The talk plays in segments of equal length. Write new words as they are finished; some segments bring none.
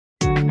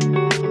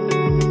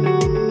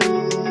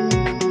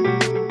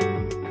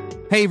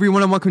Hey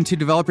everyone, and welcome to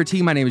Developer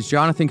Tea. My name is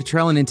Jonathan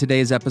Cottrell, and in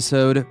today's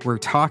episode, we're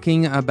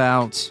talking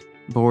about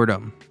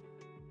boredom.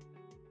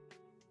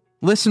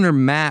 Listener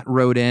Matt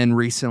wrote in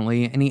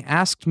recently, and he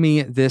asked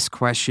me this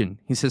question.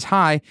 He says,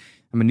 "Hi,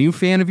 I'm a new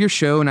fan of your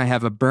show, and I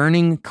have a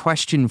burning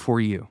question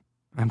for you.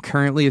 I'm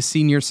currently a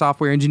senior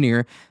software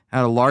engineer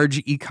at a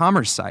large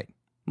e-commerce site.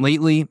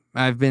 Lately,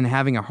 I've been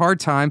having a hard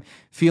time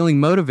feeling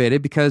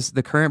motivated because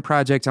the current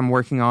project I'm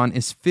working on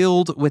is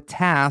filled with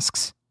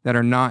tasks that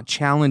are not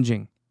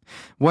challenging.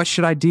 What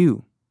should I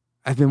do?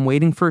 I've been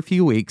waiting for a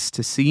few weeks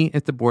to see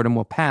if the boredom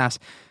will pass,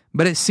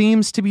 but it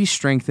seems to be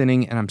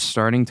strengthening and I'm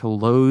starting to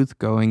loathe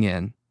going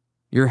in.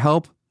 Your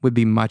help would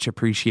be much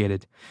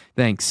appreciated.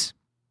 Thanks."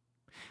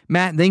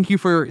 Matt, thank you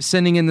for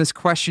sending in this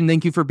question.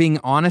 Thank you for being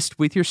honest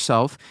with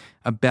yourself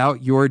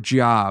about your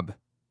job.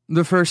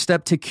 The first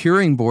step to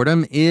curing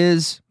boredom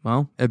is,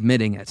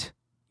 admitting it.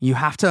 You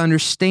have to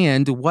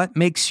understand what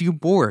makes you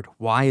bored.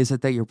 Why is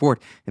it that you're bored?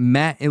 And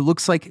Matt, it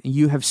looks like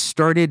you have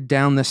started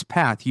down this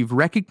path. You've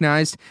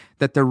recognized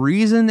that the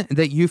reason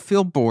that you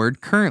feel bored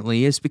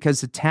currently is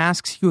because the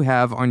tasks you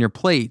have on your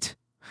plate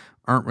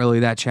aren't really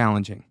that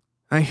challenging.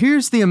 Now,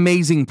 here's the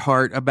amazing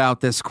part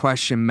about this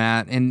question,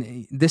 Matt,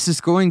 and this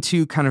is going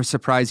to kind of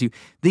surprise you.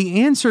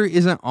 The answer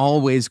isn't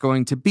always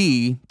going to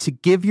be to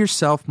give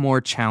yourself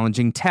more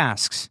challenging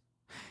tasks.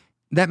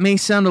 That may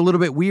sound a little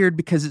bit weird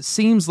because it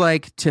seems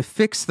like to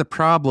fix the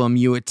problem,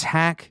 you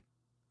attack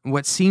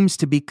what seems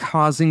to be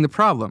causing the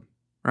problem,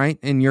 right?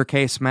 In your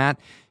case, Matt,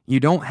 you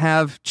don't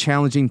have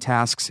challenging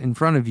tasks in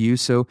front of you,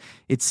 so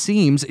it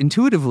seems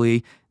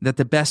intuitively that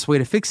the best way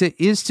to fix it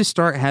is to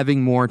start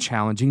having more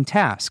challenging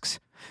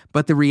tasks.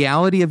 But the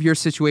reality of your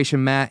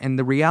situation, Matt, and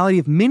the reality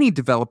of many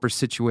developer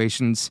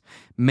situations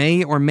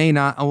may or may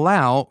not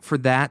allow for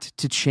that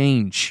to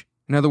change.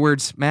 In other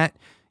words, Matt,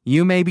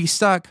 you may be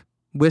stuck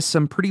with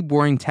some pretty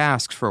boring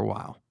tasks for a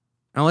while.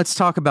 Now let's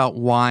talk about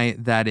why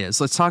that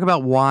is. Let's talk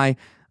about why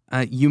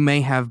you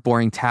may have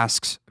boring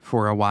tasks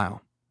for a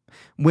while.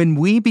 When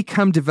we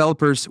become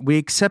developers, we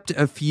accept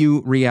a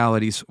few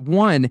realities.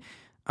 One,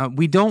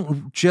 we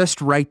don't just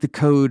write the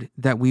code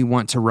that we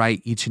want to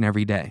write each and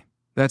every day.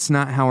 That's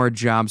not how our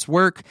jobs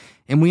work,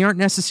 and we aren't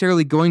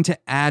necessarily going to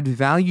add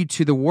value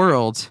to the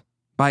world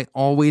by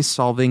always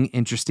solving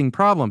interesting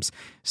problems.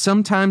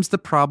 Sometimes the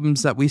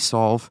problems that we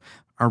solve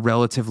are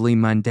relatively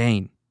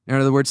mundane. In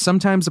other words,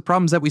 sometimes the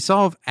problems that we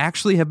solve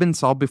actually have been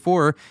solved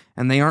before,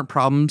 and they aren't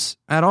problems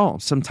at all.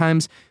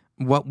 Sometimes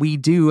what we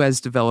do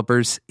as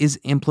developers is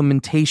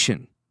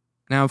implementation.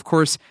 Now, of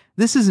course,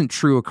 this isn't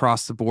true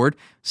across the board.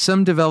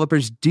 Some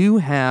developers do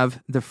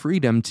have the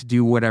freedom to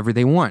do whatever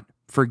they want.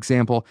 For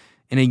example,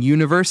 in a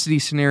university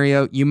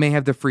scenario, you may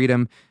have the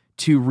freedom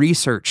to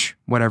research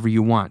whatever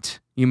you want.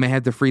 You may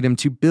have the freedom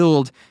to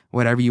build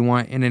whatever you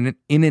want in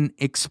an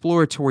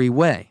exploratory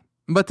way.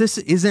 But this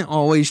isn't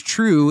always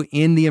true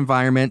in the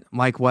environment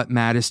like what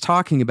Matt is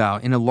talking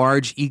about. In a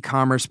large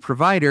e-commerce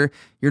provider,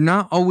 you're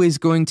not always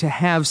going to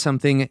have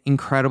something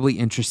incredibly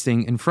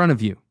interesting in front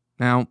of you.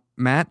 Now,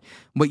 Matt,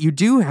 what you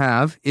do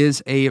have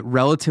is a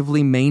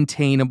relatively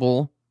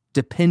maintainable,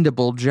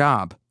 dependable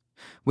job.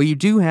 What you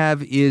do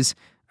have is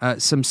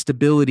some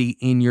stability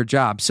in your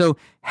job. So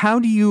how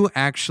do you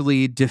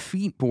actually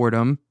defeat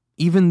boredom,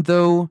 even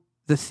though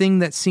the thing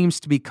that seems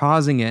to be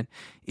causing it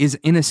is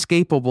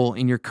inescapable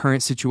in your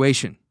current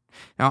situation?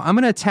 Now, I'm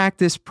going to attack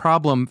this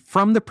problem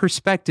from the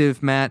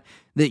perspective, Matt,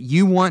 that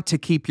you want to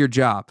keep your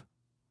job.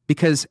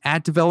 Because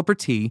at Developer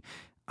Tea,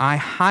 I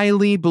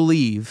highly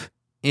believe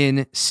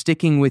in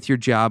sticking with your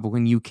job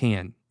when you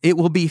can. It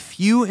will be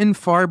few and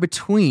far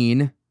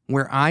between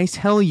where I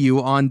tell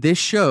you on this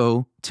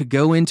show to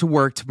go into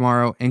work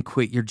tomorrow and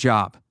quit your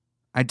job.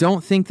 I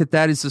don't think that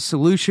that is a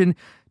solution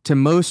to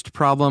most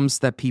problems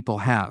that people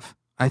have.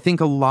 I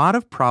think a lot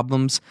of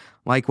problems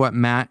like what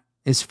Matt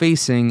is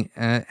facing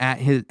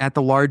at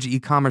the large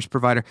e-commerce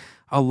provider,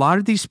 a lot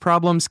of these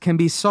problems can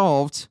be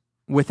solved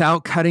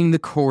without cutting the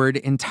cord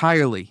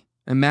entirely.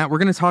 And Matt, we're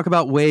going to talk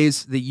about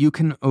ways that you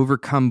can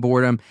overcome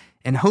boredom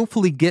and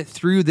hopefully get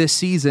through this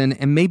season,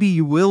 and maybe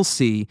you will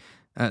see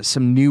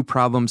some new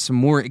problems, some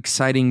more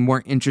exciting,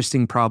 more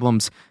interesting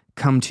problems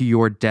come to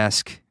your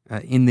desk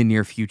in the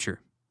near future.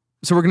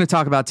 So we're going to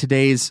talk about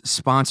today's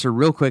sponsor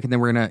real quick, and then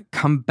we're going to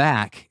come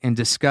back and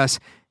discuss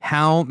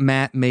how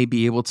Matt may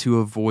be able to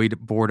avoid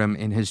boredom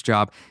in his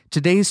job.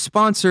 Today's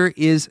sponsor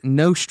is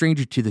no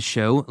stranger to the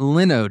show,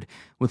 Linode.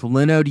 With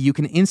Linode, you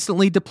can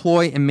instantly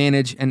deploy and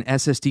manage an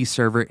SSD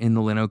server in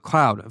the Linode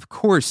cloud. Of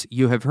course,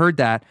 you have heard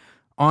that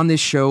on this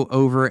show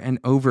over and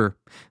over.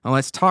 Now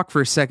let's talk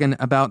for a second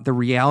about the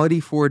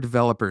reality for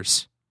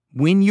developers.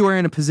 When you are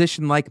in a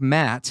position like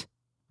Matt,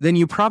 then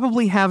you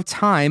probably have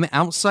time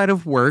outside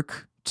of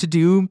work to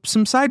do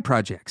some side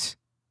projects.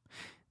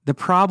 The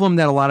problem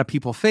that a lot of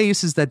people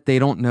face is that they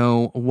don't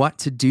know what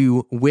to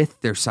do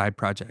with their side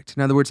project.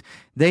 In other words,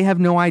 they have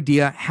no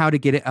idea how to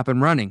get it up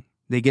and running.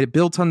 They get it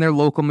built on their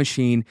local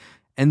machine,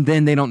 and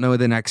then they don't know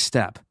the next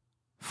step.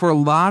 For a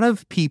lot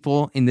of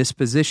people in this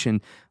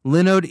position,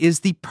 Linode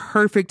is the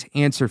perfect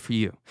answer for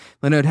you.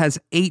 Linode has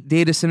 8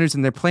 data centers,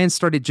 and their plans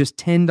start at just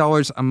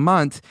 $10 a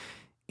month.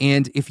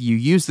 And if you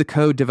use the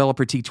code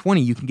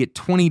DeveloperT20, you can get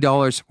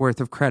 $20 worth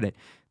of credit.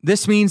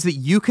 This means that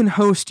you can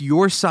host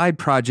your side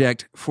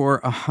project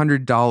for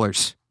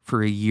 $100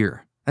 for a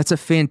year. That's a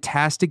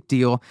fantastic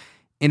deal,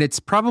 and it's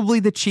probably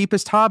the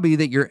cheapest hobby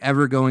that you're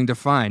ever going to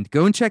find.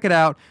 Go and check it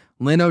out,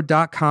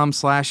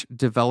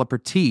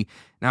 linode.com/developer-t.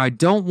 Now, I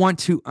don't want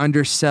to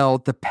undersell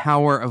the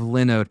power of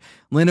Linode.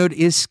 Linode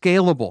is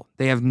scalable.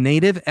 They have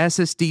native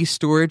SSD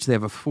storage. They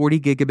have a 40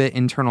 gigabit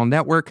internal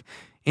network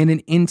and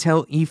an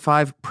Intel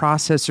E5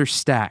 processor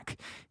stack.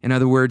 In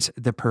other words,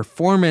 the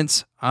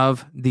performance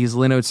of these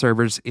Linode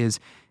servers is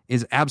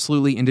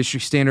absolutely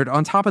industry standard.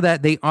 On top of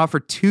that, they offer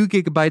 2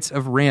 gigabytes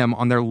of RAM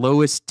on their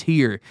lowest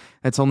tier.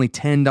 That's only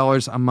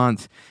 $10 a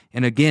month.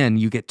 And again,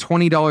 you get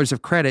 $20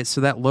 of credit,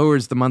 so that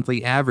lowers the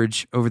monthly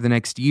average over the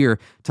next year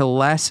to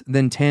less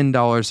than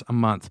 $10 a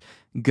month.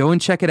 Go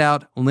and check it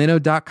out,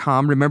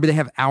 linode.com. Remember, they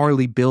have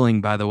hourly billing,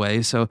 by the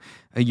way, so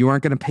you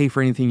aren't going to pay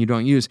for anything you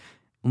don't use.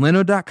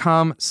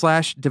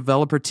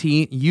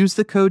 linode.com/developer-t. Use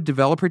the code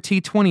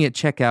DeveloperT20 at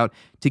checkout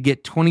to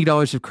get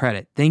 $20 of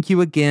credit. Thank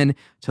you again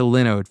to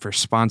Linode for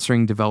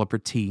sponsoring Developer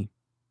T.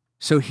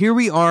 So here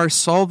we are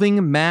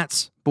solving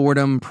Matt's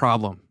boredom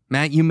problem.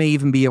 Matt, you may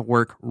even be at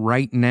work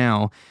right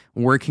now,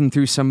 working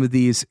through some of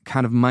these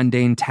kind of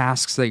mundane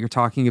tasks that you're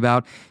talking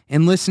about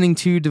and listening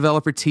to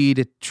Developer T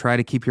to try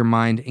to keep your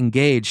mind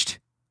engaged.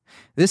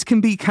 This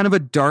can be kind of a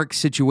dark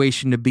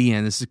situation to be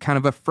in. This is kind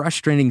of a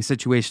frustrating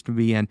situation to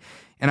be in.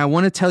 And I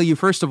want to tell you,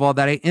 first of all,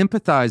 that I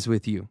empathize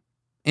with you.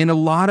 And a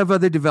lot of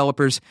other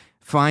developers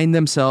find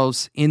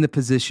themselves in the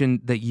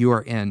position that you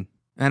are in.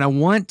 And I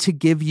want to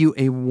give you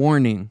a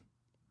warning.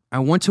 I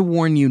want to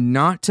warn you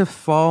not to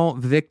fall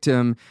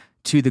victim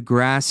to the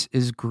grass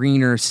is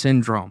greener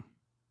syndrome.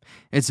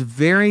 It's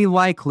very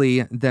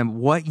likely that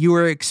what you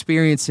are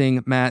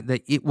experiencing, Matt,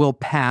 that it will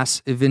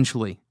pass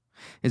eventually.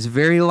 It's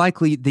very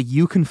likely that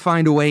you can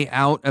find a way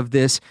out of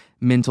this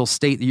mental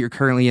state that you're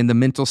currently in, the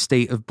mental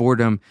state of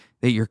boredom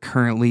that you're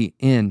currently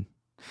in.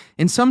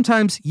 And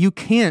sometimes you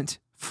can't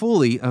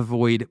fully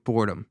avoid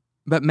boredom.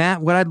 But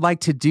Matt, what I'd like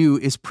to do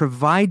is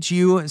provide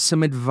you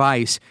some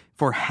advice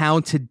for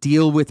how to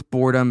deal with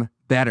boredom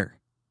better.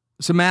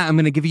 So Matt, I'm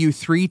going to give you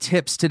 3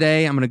 tips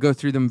today. I'm going to go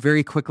through them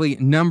very quickly.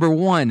 Number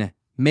 1,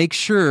 make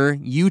sure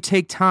you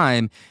take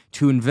time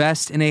to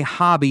invest in a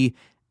hobby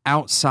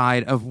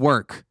outside of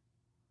work.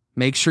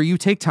 Make sure you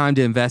take time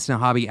to invest in a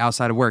hobby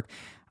outside of work.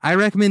 I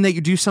recommend that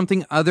you do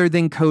something other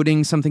than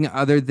coding, something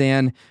other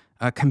than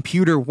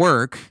computer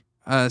work,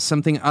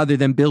 something other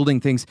than building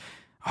things.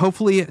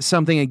 Hopefully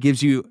something that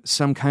gives you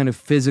some kind of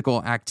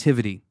physical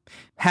activity.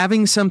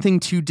 Having something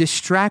to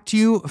distract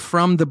you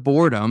from the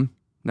boredom,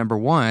 number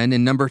 1,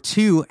 and number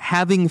 2,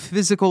 having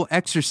physical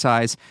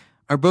exercise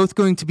are both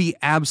going to be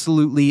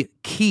absolutely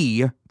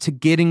key to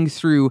getting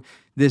through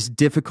this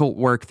difficult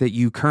work that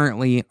you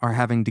currently are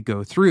having to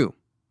go through.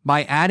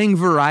 By adding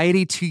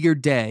variety to your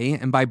day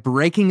and by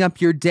breaking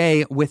up your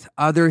day with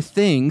other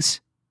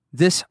things,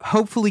 this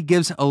hopefully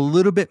gives a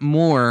little bit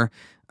more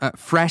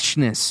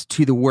freshness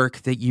to the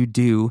work that you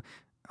do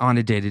on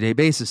a day-to-day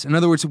basis. In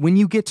other words, when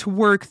you get to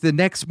work the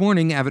next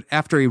morning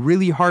after a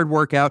really hard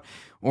workout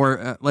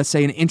or let's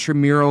say an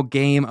intramural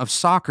game of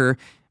soccer,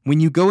 when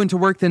you go into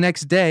work the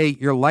next day,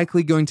 you're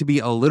likely going to be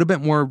a little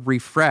bit more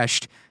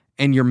refreshed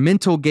and your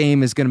mental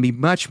game is going to be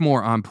much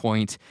more on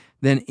point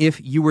than if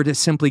you were to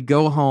simply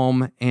go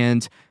home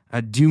and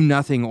do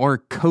nothing or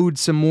code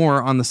some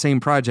more on the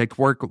same project,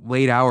 work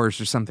late hours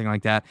or something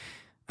like that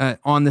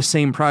on the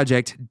same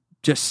project,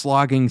 just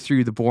slogging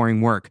through the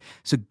boring work.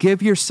 So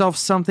give yourself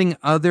something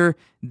other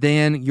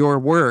than your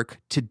work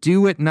to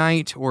do at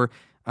night, or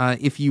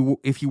if you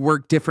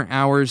work different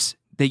hours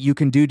that you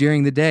can do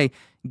during the day,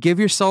 give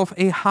yourself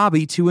a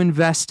hobby to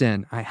invest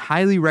in. I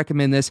highly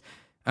recommend this,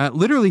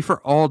 literally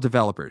for all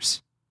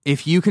developers.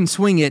 If you can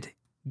swing it,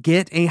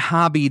 get a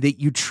hobby that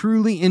you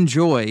truly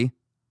enjoy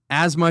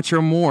as much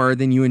or more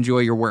than you enjoy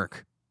your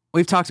work.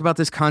 We've talked about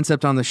this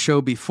concept on the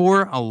show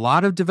before. A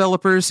lot of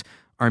developers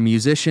are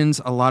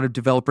musicians. A lot of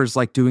developers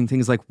like doing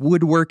things like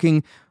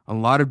woodworking. A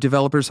lot of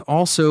developers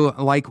also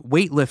like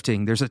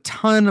weightlifting. There's a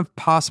ton of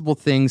possible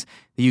things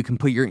that you can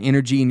put your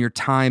energy and your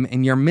time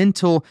and your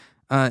mental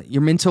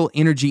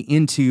energy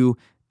into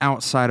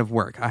outside of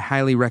work. I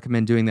highly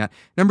recommend doing that.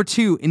 Number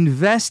 2,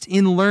 invest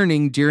in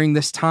learning during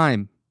this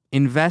time.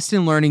 Invest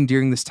in learning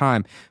during this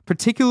time,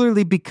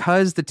 particularly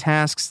because the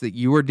tasks that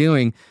you are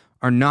doing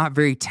are not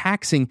very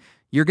taxing.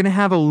 You're going to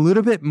have a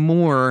little bit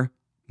more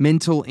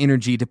mental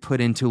energy to put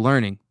into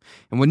learning.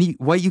 And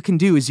what you can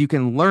do is you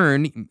can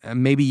learn,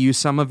 maybe use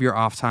some of your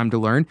off time to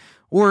learn,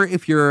 or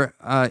if your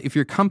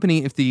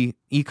company, if the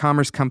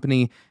e-commerce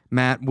company,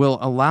 Matt, will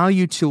allow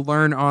you to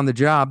learn on the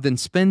job, then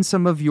spend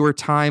some of your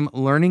time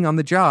learning on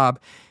the job,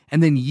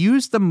 and then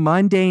use the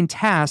mundane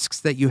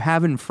tasks that you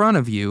have in front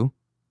of you,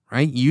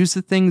 right? Use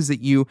the things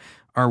that you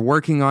are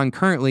working on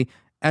currently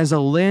as a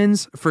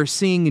lens for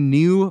seeing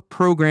new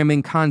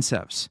programming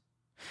concepts.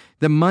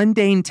 The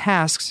mundane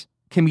tasks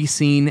can be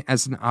seen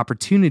as an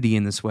opportunity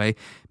in this way,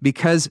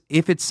 because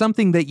if it's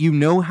something that you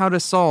know how to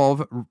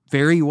solve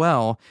very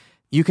well,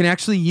 You can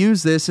actually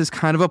use this as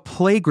kind of a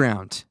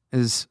playground,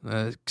 as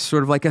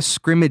sort of like a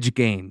scrimmage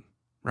game,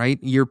 right?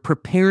 You're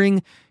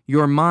preparing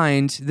your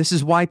mind. This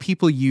is why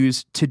people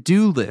use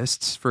to-do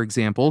lists, for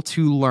example,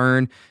 to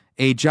learn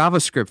a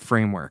JavaScript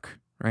framework,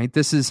 right?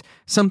 This is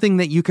something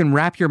that you can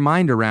wrap your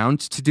mind around.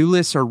 To-do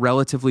lists are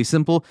relatively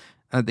simple.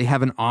 They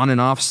have an on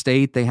and off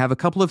state. They have a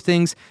couple of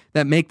things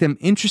that make them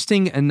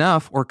interesting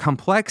enough or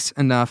complex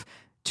enough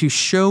to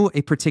show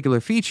a particular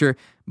feature,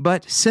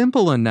 but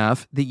simple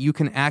enough that you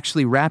can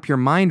actually wrap your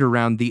mind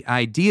around the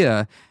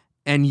idea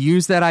and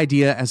use that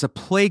idea as a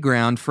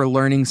playground for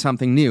learning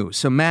something new.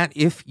 So Matt,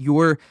 if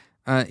your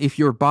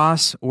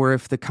boss or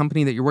if the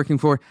company that you're working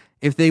for,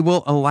 if they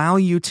will allow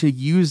you to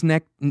use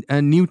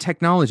new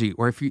technology,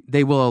 or if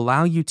they will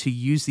allow you to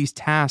use these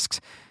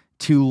tasks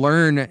to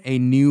learn a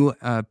new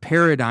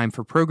paradigm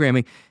for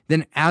programming,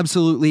 then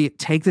absolutely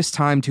take this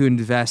time to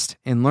invest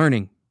in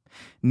learning.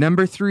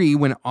 Number 3,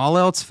 when all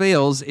else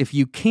fails, if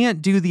you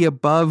can't do the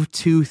above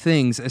 2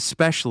 things,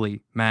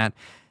 especially, Matt,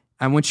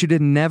 I want you to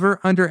never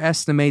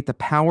underestimate the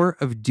power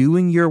of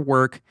doing your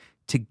work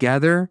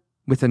together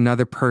with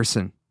another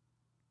person.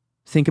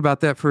 Think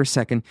about that for a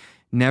second.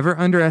 Never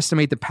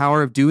underestimate the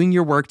power of doing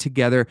your work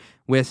together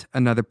with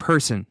another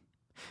person.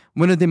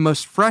 One of the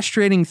most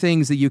frustrating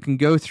things that you can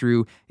go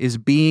through is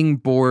being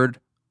bored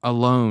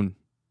alone.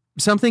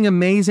 Something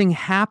amazing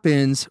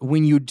happens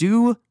when you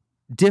do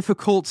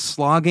difficult,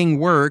 slogging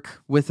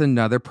work with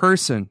another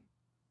person.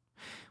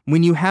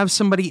 When you have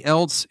somebody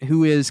else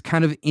who is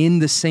kind of in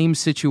the same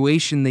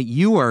situation that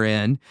you are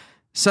in,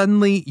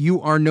 suddenly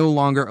you are no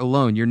longer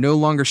alone. You're no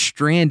longer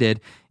stranded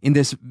in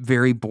this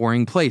very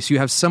boring place. You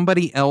have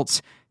somebody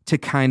else to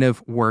kind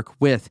of work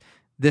with.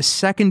 The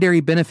secondary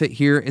benefit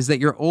here is that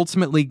you're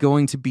ultimately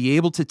going to be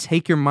able to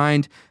take your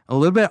mind a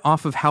little bit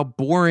off of how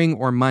boring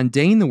or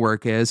mundane the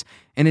work is,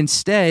 and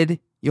instead,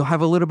 you'll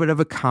have a little bit of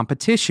a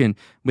competition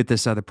with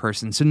this other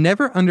person. So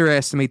never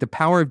underestimate the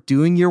power of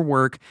doing your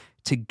work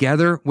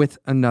together with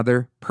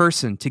another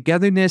person.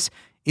 Togetherness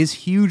is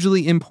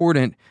hugely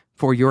important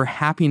for your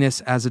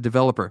happiness as a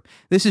developer.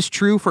 This is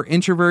true for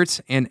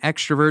introverts and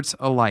extroverts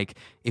alike.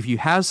 If you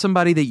have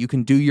somebody that you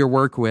can do your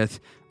work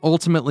with,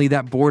 ultimately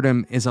that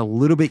boredom is a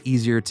little bit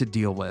easier to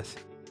deal with.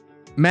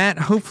 Matt,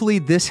 hopefully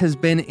this has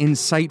been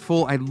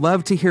insightful. I'd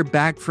love to hear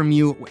back from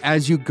you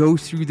as you go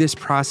through this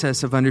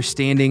process of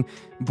understanding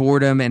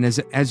boredom and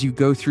as you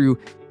go through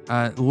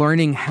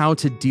learning how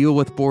to deal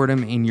with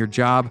boredom in your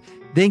job.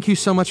 Thank you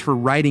so much for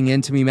writing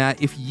in to me,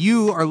 Matt. If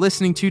you are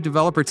listening to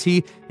Developer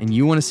Tea and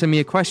you want to send me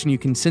a question, you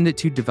can send it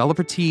to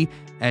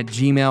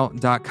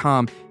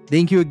developertea@gmail.com.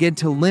 Thank you again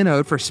to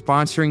Linode for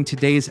sponsoring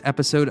today's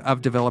episode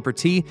of Developer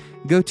Tea.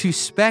 Go to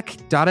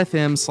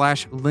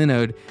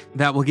spec.fm/Linode.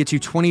 That will get you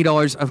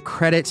 $20 of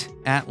credit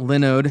at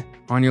Linode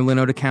on your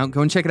Linode account.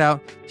 Go and check it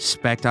out,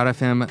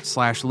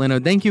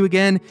 spec.fm/Linode. Thank you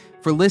again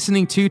for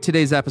listening to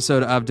today's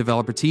episode of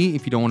Developer Tea.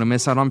 If you don't want to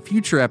miss out on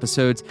future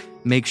episodes,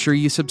 make sure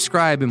you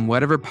subscribe in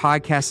whatever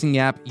podcasting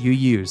app you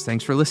use.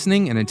 Thanks for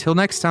listening, and until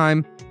next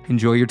time,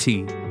 enjoy your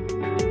tea.